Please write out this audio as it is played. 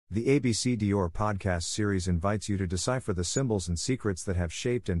The ABC Dior podcast series invites you to decipher the symbols and secrets that have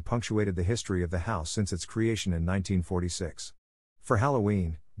shaped and punctuated the history of the house since its creation in 1946. For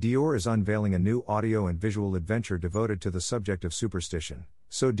Halloween, Dior is unveiling a new audio and visual adventure devoted to the subject of superstition,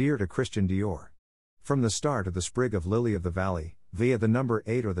 so dear to Christian Dior. From the start of the Sprig of Lily of the Valley, via the number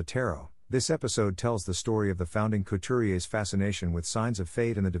 8 or the tarot, this episode tells the story of the founding couturier's fascination with signs of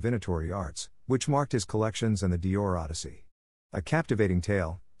fate and the divinatory arts, which marked his collections and the Dior Odyssey. A captivating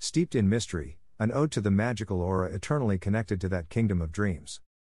tale, steeped in mystery, an ode to the magical aura eternally connected to that kingdom of dreams.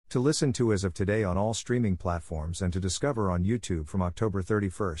 To listen to as of today on all streaming platforms and to discover on YouTube from October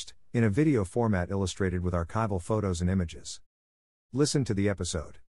 31st, in a video format illustrated with archival photos and images. Listen to the episode.